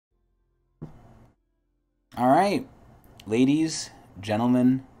All right, ladies,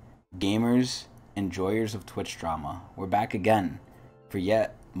 gentlemen, gamers, enjoyers of Twitch drama, we're back again for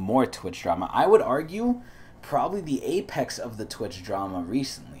yet more Twitch drama. I would argue probably the apex of the Twitch drama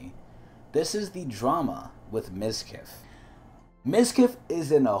recently. This is the drama with Mizkif. Mizkif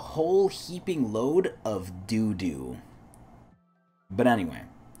is in a whole heaping load of doo-doo. But anyway,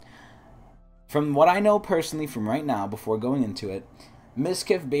 from what I know personally from right now, before going into it,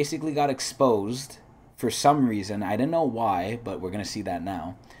 Mizkif basically got exposed for some reason. I didn't know why, but we're going to see that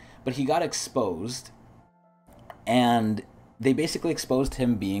now. But he got exposed, and they basically exposed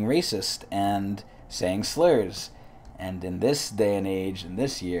him being racist and saying slurs. And in this day and age, in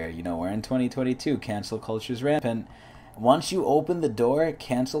this year, you know, we're in 2022, cancel culture's rampant. Once you open the door,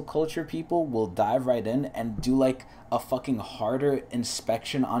 cancel culture people will dive right in and do like a fucking harder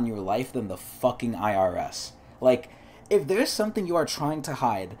inspection on your life than the fucking IRS. Like, if there's something you are trying to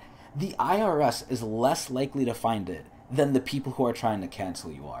hide, the IRS is less likely to find it than the people who are trying to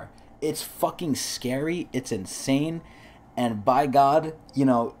cancel you are. It's fucking scary. It's insane. And by God, you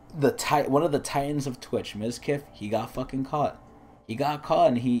know, one of the titans of Twitch, Mizkif, he got fucking caught. He got caught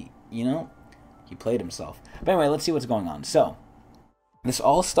and he played himself. But anyway, let's see what's going on. So, this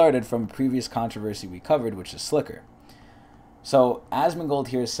all started from a previous controversy we covered, which is Slicker. So, Asmongold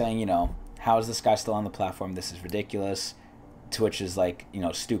here is saying, you know, how is this guy still on the platform? This is ridiculous. Twitch is like, you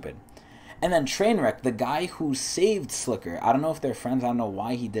know, stupid. And then Trainwreck, the guy who saved Slicker, I don't know if they're friends, I don't know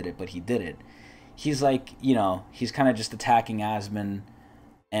why he did it, but he did it. He's like, you know, he's kind of just attacking Asmon,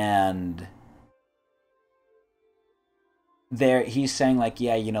 and he's saying like,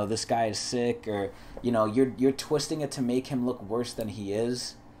 yeah, you know, this guy is sick, or, you know, you're twisting it to make him look worse than he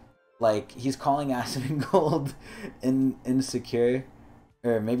is. Like, he's calling Asmongold insecure,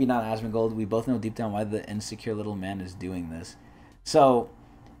 or maybe not Asmongold. We both know deep down why the insecure little man is doing this. So,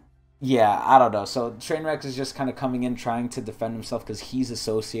 yeah, I don't know. So Trainwreck is just kind of coming in trying to defend himself because he's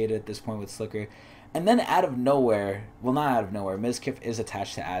associated at this point with Slicker. And then out of nowhere, well, not out of nowhere, Mizkif is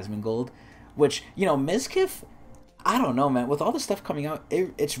attached to Asmongold, which, you know, Mizkif, I don't know, man. With all the stuff coming out,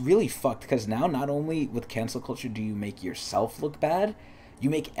 it's really fucked because now not only with cancel culture do you make yourself look bad,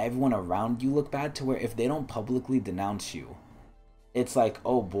 you make everyone around you look bad to where if they don't publicly denounce you, it's like,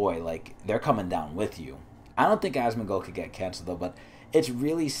 oh boy, like, they're coming down with you. I don't think Asmongold could get canceled though, but it's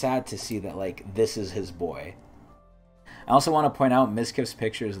really sad to see that, like, this is his boy. I also want to point out Mizkif's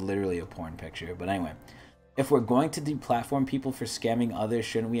picture is literally a porn picture. But anyway, if we're going to deplatform people for scamming others,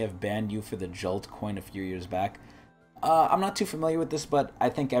 shouldn't we have banned you for the Jolt coin a few years back? I'm not too familiar with this, but I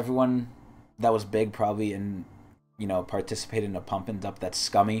think everyone that was big probably you know, participated in a pump and dump that's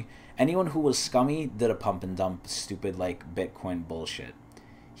scummy. Anyone who was scummy did a pump and dump stupid, like, Bitcoin bullshit.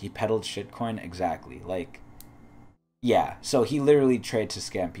 He peddled shitcoin, exactly. Like, yeah, so he literally tried to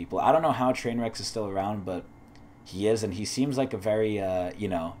scam people. I don't know how Trainwreck is still around, but he is, and he seems like a very, you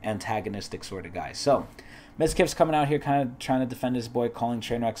know, antagonistic sort of guy. So, Mizkif's coming out here kind of trying to defend his boy, calling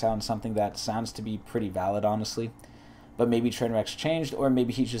Trainwreck out on something that sounds to be pretty valid, honestly. But maybe Trainwreck's changed, or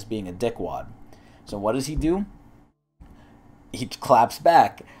maybe he's just being a dickwad. So what does he do? He claps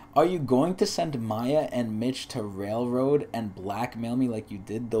back. Are you going to send Maya and Mitch to railroad and blackmail me like you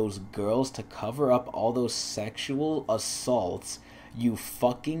did those girls to cover up all those sexual assaults? You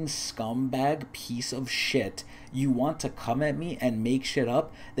fucking scumbag piece of shit. You want to come at me and make shit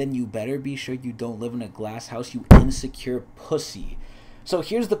up? Then you better be sure you don't live in a glass house, you insecure pussy. So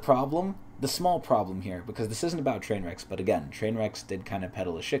here's the problem, the small problem here, because this isn't about Trainwrecks, but again, Trainwrecks did kind of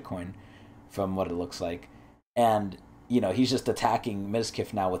peddle a shitcoin from what it looks like. And, you know, he's just attacking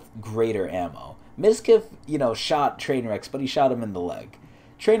Mizkif now with greater ammo. Mizkif, you know, shot Trainwrecks, but he shot him in the leg.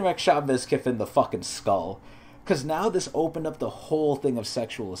 Trainwreck shot Mizkif in the fucking skull. Because now this opened up the whole thing of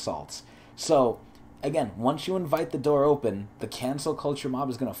sexual assaults. So, again, once you invite the door open, the cancel culture mob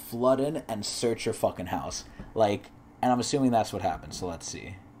is going to flood in and search your fucking house. Like, and I'm assuming that's what happened, so let's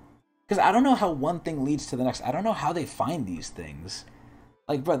see. Because I don't know how one thing leads to the next. I don't know how they find these things.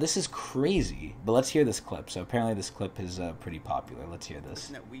 Like, bro, this is crazy. But let's hear this clip. So apparently this clip is pretty popular. Let's hear this.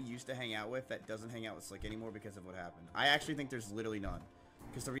 That we used to hang out with that doesn't hang out with Slick anymore because of what happened. I actually think there's literally none.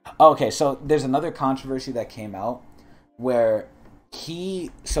 Okay, so there's another controversy that came out where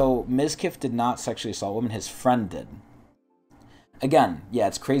so Mizkif did not sexually assault women, his friend did. Again, yeah,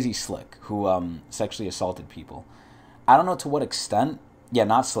 it's CrazySlick who sexually assaulted people. I don't know to what extent. Yeah,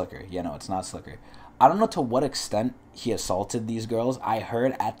 not Slicker. Yeah, no, it's not Slicker. I don't know to what extent he assaulted these girls. I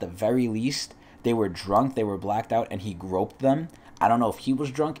heard at the very least they were drunk, they were blacked out, and he groped them. I don't know if he was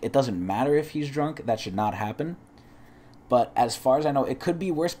drunk. It doesn't matter if he's drunk. That should not happen. But as far as I know, it could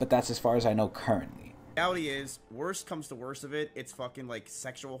be worse, but that's as far as I know currently. The reality is, worst comes to worst of it, it's fucking like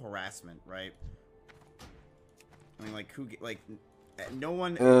sexual harassment, right? I mean, like, no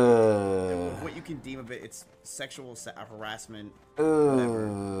one, what you can deem of it, it's sexual harassment,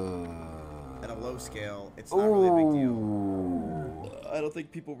 whatever. At a low scale, it's not really a big deal. I don't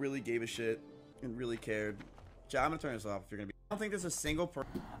think people really gave a shit and really cared. I'm gonna turn this off if you're gonna be. I don't think there's a single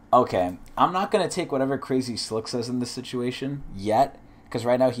person. Okay, I'm not gonna take whatever CrazySlick says in this situation yet, because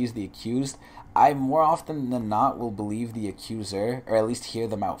right now he's the accused. I more often than not will believe the accuser, or at least hear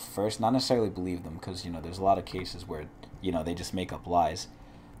them out first. Not necessarily believe them, because there's a lot of cases where they just make up lies.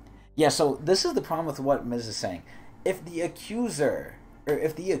 Yeah, so this is the problem with what Miz is saying. If the accuser, or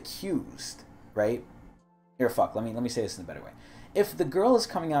if the accused, right? Here, fuck. Let me say this in a better way. If the girl is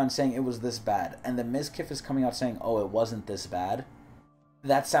coming out and saying it was this bad, and the Mizkif is coming out saying, oh, it wasn't this bad,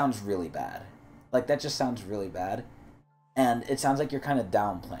 that sounds really bad. Like, that just sounds really bad. And it sounds like you're kind of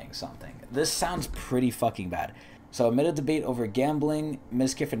downplaying something. This sounds pretty fucking bad. So amid a debate over gambling,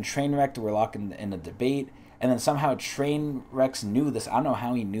 Mizkif and Trainwreck were locked in a debate, and then somehow Trainwreck knew this. I don't know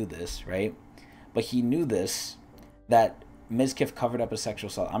how he knew this, right? But he knew this, that Mizkif covered up a sexual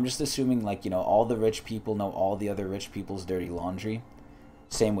assault. I'm just assuming, like, all the rich people know all the other rich people's dirty laundry.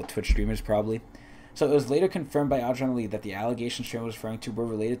 Same with Twitch streamers, probably. So it was later confirmed by Adrianah that the allegations Train was referring to were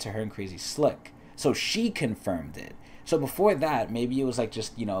related to her and CrazySlick. So she confirmed it. So before that, maybe it was like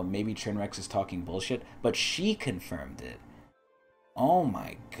just, maybe Trainwreck is talking bullshit, but she confirmed it. Oh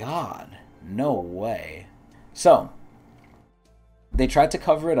my god. No way. So, they tried to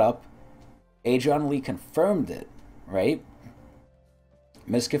cover it up. Adrianah confirmed it, right?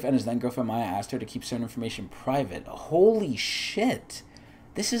 Mizkif and his then-girlfriend Maya asked her to keep certain information private. Holy shit.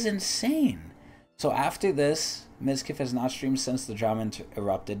 This is insane. So after this, Mizkif has not streamed since the drama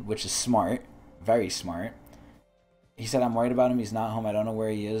erupted, which is smart. Very smart. He said, I'm worried about him. He's not home. I don't know where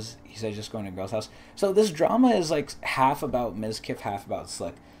he is. He said he's just going to a girl's house. So this drama is like half about Mizkif, half about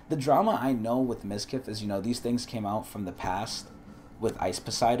Slick. The drama I know with Mizkif is, these things came out from the past with Ice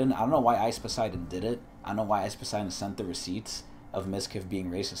Poseidon. I don't know why Ice Poseidon did it. I don't know why Ice Poseidon sent the receipts of Mizkif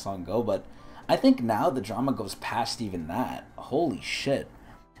being racist long ago, but I think now the drama goes past even that. Holy shit.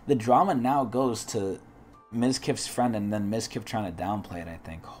 The drama now goes to Mizkif's friend and then Mizkif trying to downplay it, I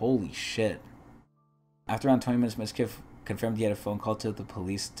think. Holy shit. After around 20 minutes, Mizkif confirmed he had a phone call to the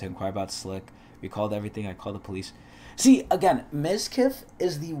police to inquire about Slick. We called everything. I called the police. See, again, Mizkif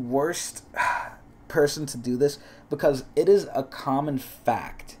is the worst person to do this because it is a common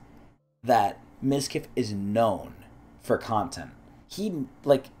fact that Mizkif is known for content. It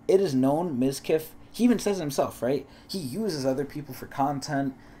is known Mizkif, he even says it himself, right? He uses other people for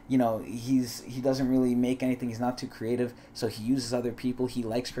content. He doesn't really make anything. He's not too creative, so he uses other people. He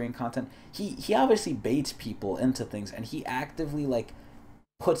likes creating content. He obviously baits people into things, and he actively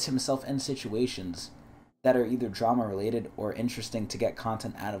puts himself in situations that are either drama related or interesting to get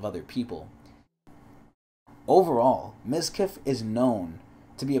content out of other people. Overall, Mizkif is known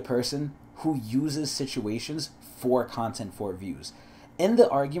to be a person who uses situations for content, for views. In the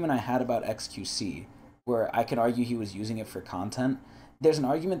argument I had about XQC, where I can argue he was using it for content, there's an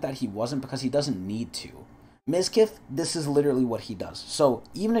argument that he wasn't because he doesn't need to. Mizkif, this is literally what he does. So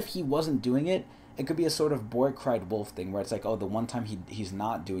even if he wasn't doing it, it could be a sort of boy cried wolf thing where it's like, oh, the one time he's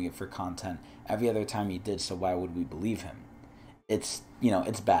not doing it for content, every other time he did, so why would we believe him? It's,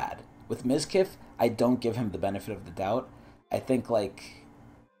 it's bad. With Mizkif, I don't give him the benefit of the doubt. I think,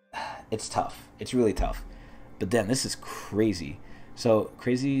 it's tough. It's really tough. But damn, this is crazy. So,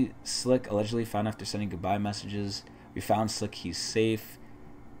 CrazySlick allegedly found after sending goodbye messages. We found Slick, he's safe.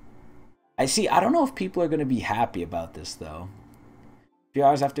 I don't know if people are going to be happy about this, though. A few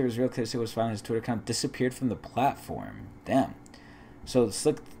hours after his real case was found, his Twitter account disappeared from the platform. Damn. So,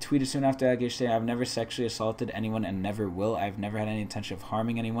 Slick tweeted soon after allegation saying, I've never sexually assaulted anyone and never will. I've never had any intention of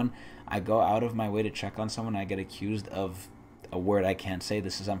harming anyone. I go out of my way to check on someone. I get accused of a word I can't say.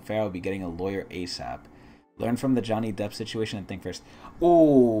 This is unfair. I'll be getting a lawyer ASAP. Learn from the Johnny Depp situation and think first.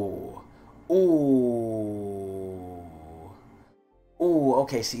 Ooh.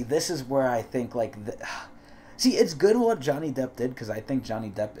 Okay, see, this is where I think, see, it's good what Johnny Depp did, because I think Johnny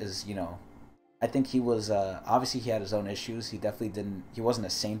Depp is, I think he was, obviously he had his own issues. He definitely he wasn't a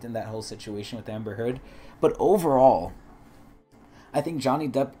saint in that whole situation with Amber Heard. But overall, I think Johnny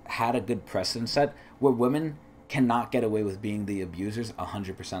Depp had a good precedent set where women cannot get away with being the abusers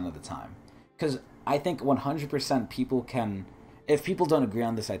 100% of the time. Because I think 100% people can, if people don't agree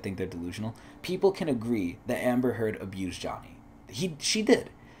on this, I think they're delusional. People can agree that Amber Heard abused Johnny. She did.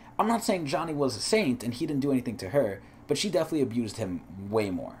 I'm not saying Johnny was a saint and he didn't do anything to her, but she definitely abused him way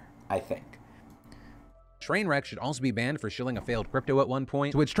more, I think. Trainwreck should also be banned for shilling a failed crypto at one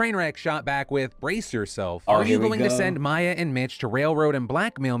point, to which Trainwreck shot back with, brace yourself. Oh, Are you here we going to go. send Maya and Mitch to railroad and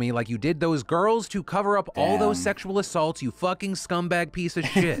blackmail me like you did those girls to cover up all those sexual assaults, you fucking scumbag piece of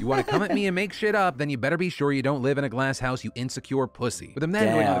shit? You want to come at me and make shit up, then you better be sure you don't live in a glass house, you insecure pussy. With him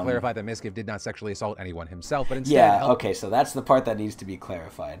then going on to clarify that Mizkif did not sexually assault anyone himself, but instead okay, so that's the part that needs to be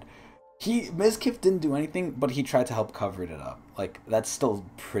clarified. Mizkif didn't do anything, but he tried to help cover it up. Like, that's still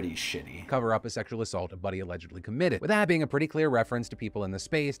pretty shitty. Cover up a sexual assault a buddy allegedly committed, with that being a pretty clear reference to people in the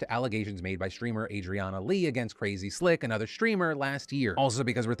space to allegations made by streamer Adrianah Lee against CrazySlick, another streamer, last year. Also,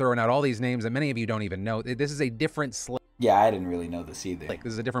 because we're throwing out all these names that many of you don't even know, this is a different Slick. Yeah, I didn't really know this either.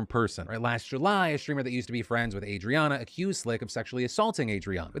 This is a different person. Right, last July, a streamer that used to be friends with Adrianah accused Slick of sexually assaulting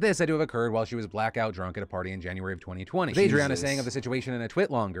Adrianah. But this had to have occurred while she was blackout drunk at a party in January of 2020. With Adrianah saying of the situation in a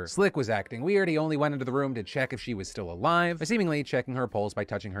twit longer, Slick was acting weird. He only went into the room to check if she was still alive, by seemingly checking her pulse by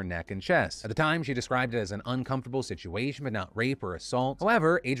touching her neck and chest. At the time, she described it as an uncomfortable situation, but not rape or assault.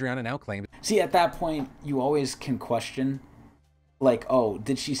 However, Adrianah now claims. See, at that point, you always can question, like, oh,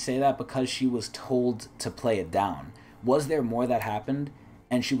 did she say that because she was told to play it down? Was there more that happened,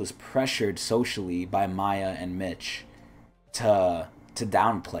 and she was pressured socially by Maya and Mitch to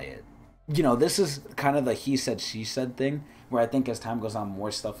downplay it? You know, this is kind of the he said, she said thing, where I think as time goes on, more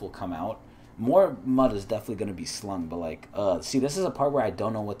stuff will come out. More mud is definitely going to be slung, but, like, see, this is a part where I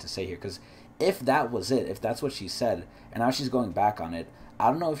don't know what to say here, because if that was it, if that's what she said, and now she's going back on it, I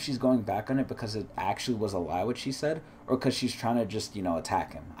don't know if she's going back on it because it actually was a lie what she said, or because she's trying to just, you know,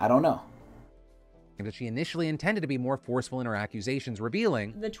 attack him. I don't know. That she initially intended to be more forceful in her accusations,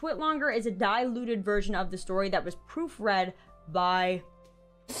 revealing the twitlonger is a diluted version of the story that was proofread by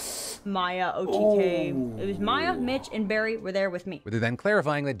Maya, OTK. It was Maya, Mitch, and Barry were there with me. With her then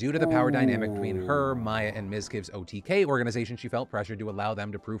clarifying that due to the power dynamic between her, Maya, and Mizkif's OTK organization, she felt pressured to allow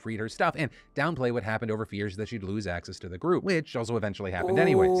them to proofread her stuff and downplay what happened over fears that she'd lose access to the group, which also eventually happened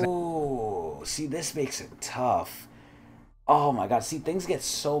anyways. Oh, see, this makes it tough. Oh my god, see, things get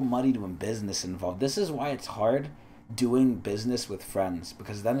so muddied when business involved. This is why it's hard doing business with friends,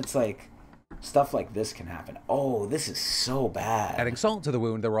 because then it's like, stuff like this can happen. Oh, this is so bad. Adding salt to the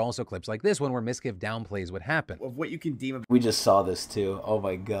wound, there were also clips like this one where Mizkif downplays what happened. Of what you can deem We just saw this too. Oh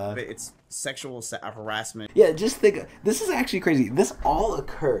my god. it's sexual harassment. Yeah, just think, this is actually crazy. This all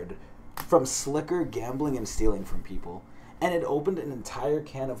occurred from Slicker gambling and stealing from people. And it opened an entire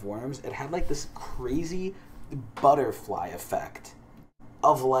can of worms. It had like this crazy butterfly effect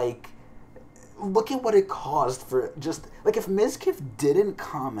of like, look at what it caused for just, like, if Mizkif didn't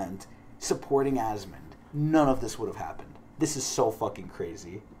comment supporting Asmund, none of this would have happened. This is so fucking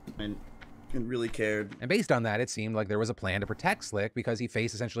crazy. And really cared. And based on that, it seemed like there was a plan to protect Slick because he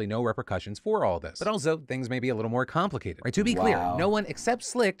faced essentially no repercussions for all this. But also, things may be a little more complicated. Right, to be clear, no one except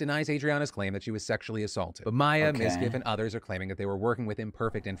Slick denies Adrianah's claim that she was sexually assaulted. But Maya, Mizkif, and others are claiming that they were working with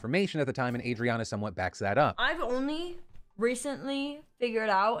imperfect information at the time, and Adrianah somewhat backs that up. I've only recently figured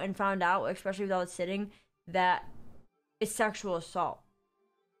out and found out, especially without sitting, that it's sexual assault.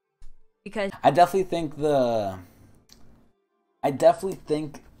 Because I definitely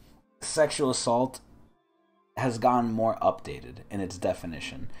think sexual assault has gone more updated in its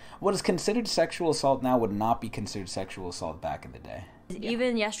definition. What is considered sexual assault now would not be considered sexual assault back in the day.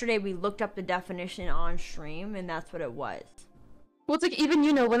 even yesterday we looked up the definition on stream, and that's what it was. Well, it's like, even,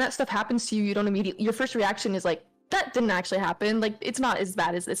 you know, when that stuff happens to you, you don't immediately, your first reaction is like, that didn't actually happen. Like, it's not as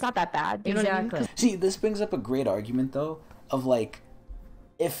bad as, it's not that bad. You know what I mean? See, this brings up a great argument, though, of like,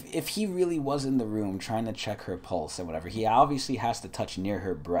 if he really was in the room trying to check her pulse or whatever, he obviously has to touch near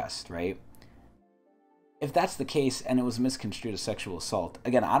her breast, right? If that's the case and it was misconstrued as sexual assault,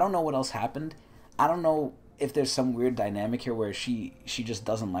 again, I don't know what else happened. I don't know if there's some weird dynamic here where she just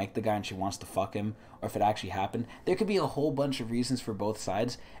doesn't like the guy and she wants to fuck him, or if it actually happened. There could be a whole bunch of reasons for both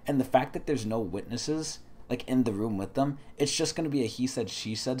sides, and the fact that there's no witnesses like in the room with them, it's just going to be a he said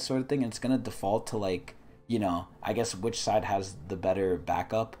she said sort of thing, and it's going to default to, like, you know, I guess which side has the better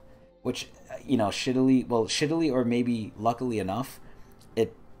backup, which, you know, shittily or maybe luckily enough,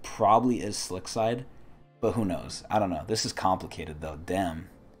 it probably is Slick's side, but who knows? I don't know. This is complicated though. Damn.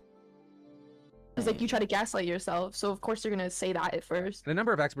 It's like, you try to gaslight yourself, so of course you're gonna say that at first. And a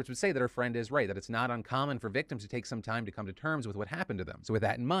number of experts would say that her friend is right, that it's not uncommon for victims to take some time to come to terms with what happened to them. So with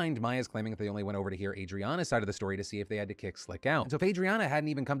that in mind, Maya's claiming that they only went over to hear Adrianah's side of the story to see if they had to kick Slick out. And so if Adrianah hadn't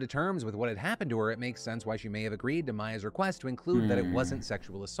even come to terms with what had happened to her, it makes sense why she may have agreed to Maya's request to include that it wasn't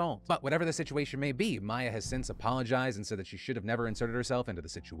sexual assault. But whatever the situation may be, Maya has since apologized and said that she should have never inserted herself into the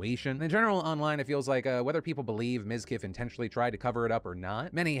situation. In general, online, it feels like whether people believe Mizkif intentionally tried to cover it up or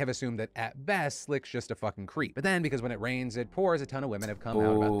not, many have assumed that at best, Slick's just a fucking creep. But then, because when it rains, it pours, a ton of women have come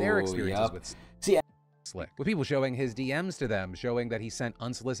out about their experiences with... See, Slick, with people showing his DMs to them, showing that he sent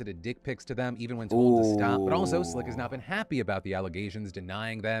unsolicited dick pics to them even when told to stop. But also, Slick has not been happy about the allegations,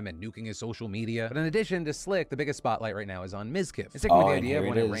 denying them and nuking his social media. But in addition to Slick, the biggest spotlight right now is on Mizkif. And sticking with the idea of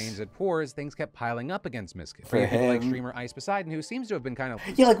when it rains, it pours, things kept piling up against Mizkif. For people like streamer Ice Poseidon, who seems to have been kind of...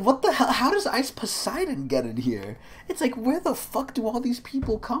 Yeah, like, what the hell? How does Ice Poseidon get in here? It's like, where the fuck do all these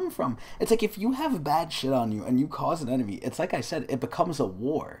people come from? It's like, if you have bad shit on you and you cause an enemy, it's like I said, it becomes a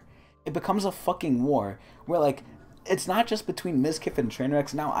war. It becomes a fucking war where, like, it's not just between Mizkif and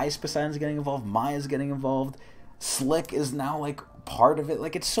Tecnics. Now Ice Poseidon's getting involved, Maya's getting involved, Slick is now, like, part of it.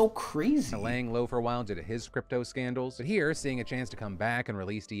 Like, it's so crazy. Laying low for a while due to his crypto scandals. But here, seeing a chance to come back and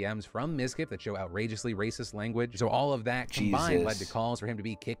release DMs from Mizkif that show outrageously racist language. So all of that combined led to calls for him to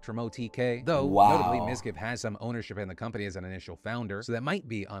be kicked from OTK. Though, notably, Mizkif has some ownership in the company as an initial founder, so that might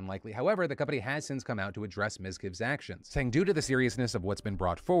be unlikely. However, the company has since come out to address Mizkif's actions, saying due to the seriousness of what's been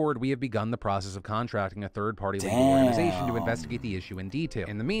brought forward, we have begun the process of contracting a third-party legal organization to investigate the issue in detail.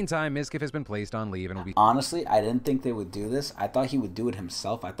 In the meantime, Mizkif has been placed on leave and will be... Honestly, I didn't think they would do this. I thought he would do it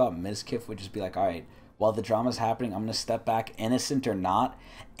himself. I thought Mizkif would just be like, all right, while the drama's happening, I'm going to step back, innocent or not.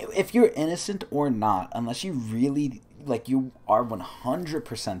 If you're innocent or not, unless you really, like, you are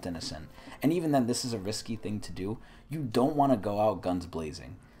 100% innocent, and even then, this is a risky thing to do, you don't want to go out guns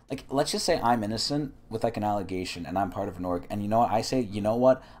blazing. Like, let's just say I'm innocent with, like, an allegation, and I'm part of an org, and you know what, I say, you know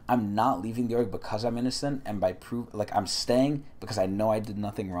what, I'm not leaving the org because I'm innocent, and by proof, like, I'm staying because I know I did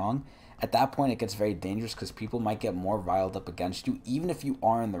nothing wrong. At that point, it gets very dangerous because people might get more riled up against you, even if you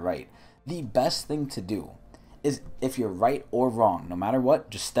are in the right. The best thing to do is, if you're right or wrong, no matter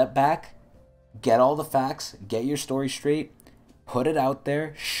what, just step back, get all the facts, get your story straight, put it out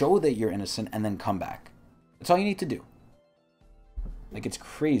there, show that you're innocent, and then come back. That's all you need to do. Like, it's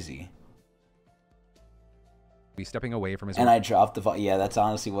crazy. Be stepping away from his... And I dropped the vault. Yeah, that's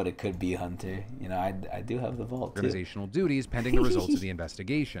honestly what it could be, Hunter. You know, I do have the vault, too. Organizational duties pending the results of the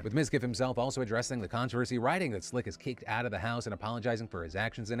investigation. With Mizkif himself also addressing the controversy, writing that Slick is kicked out of the house and apologizing for his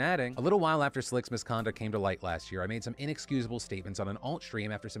actions, and adding, a little while after Slick's misconduct came to light last year, I made some inexcusable statements on an alt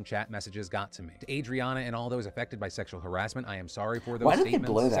stream after some chat messages got to me. To Adrianah and all those affected by sexual harassment, I am sorry for those statements. Why did they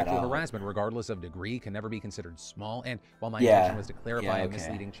blow that Sexual out? Harassment, regardless of degree, can never be considered small, and while my intention was to clarify a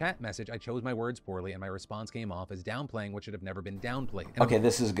misleading chat message, I chose my words poorly, and my response came off as downplaying what should have never been downplayed. And okay,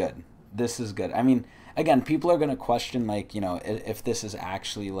 this is good. This is good. I mean, again, people are going to question, like, you know, if this is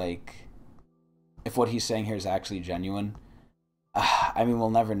actually, like, if what he's saying here is actually genuine. I mean, we'll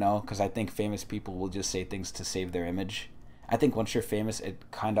never know, because I think famous people will just say things to save their image. I think once you're famous, it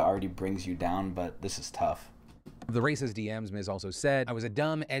kind of already brings you down, but this is tough. The racist DMs, Miz also said, I was a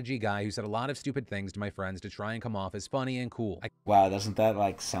dumb, edgy guy who said a lot of stupid things to my friends to try and come off as funny and cool. Wow, doesn't that,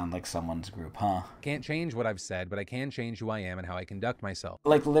 like, sound like someone's group, huh? Can't change what I've said, but I can change who I am and how I conduct myself.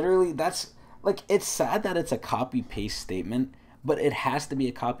 Like, literally, that's, like, it's sad that it's a copy-paste statement, but it has to be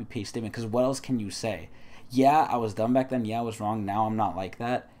a copy-paste statement, because what else can you say? Yeah, I was dumb back then, yeah, I was wrong, now I'm not like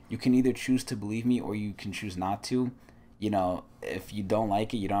that. You can either choose to believe me, or you can choose not to. You know, if you don't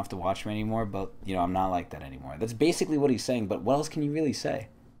like it, you don't have to watch me anymore, but, you know, I'm not like that anymore. That's basically what he's saying, but what else can you really say?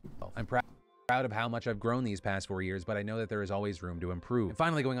 I'm proud of how much I've grown these past 4 years, but I know that there is always room to improve. And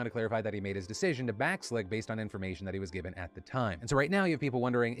finally going on to clarify that he made his decision to back Slick based on information that he was given at the time. And so right now you have people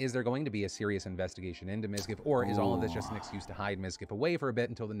wondering, is there going to be a serious investigation into Mizkif, or is all of this just an excuse to hide Mizkif away for a bit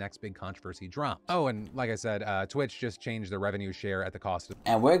until the next big controversy drops? Oh, and like I said, Twitch just changed the revenue share at the cost of...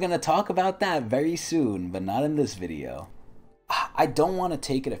 And we're gonna talk about that very soon, but not in this video. I don't want to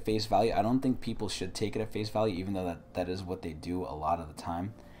take it at face value. I don't think people should take it at face value, even though that is what they do a lot of the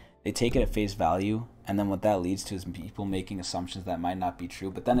time. They take it at face value, and then what that leads to is people making assumptions that might not be true.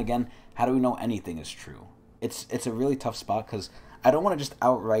 But then again, how do we know anything is true? It's a really tough spot, because I don't want to just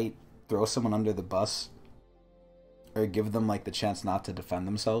outright throw someone under the bus or give them, like, the chance not to defend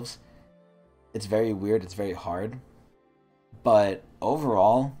themselves. It's very weird. It's very hard. But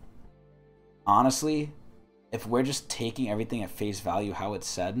overall, honestly, if we're just taking everything at face value how it's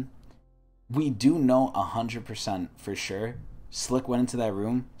said, we do know 100% for sure Slick went into that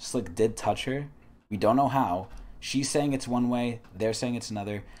room. Slick did touch her. We don't know how. She's saying it's one way, they're saying it's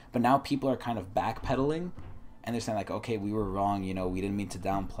another. But now people are kind of backpedaling, and they're saying, like, okay, we were wrong, you know, we didn't mean to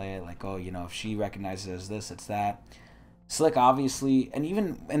downplay it. Like, oh, you know, if she recognizes it as this, it's that. Slick obviously, and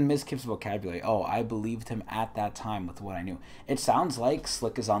even in Mizkif's vocabulary, oh, I believed him at that time with what I knew. It sounds like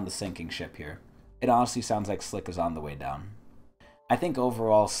Slick is on the sinking ship here. It honestly sounds like Slick is on the way down. I think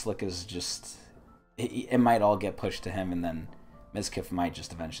overall Slick is just... It might all get pushed to him, and then Mizkif might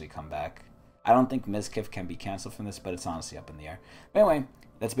just eventually come back. I don't think Mizkif can be canceled from this, but it's honestly up in the air. But anyway,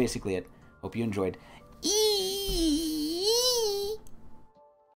 that's basically it. Hope you enjoyed.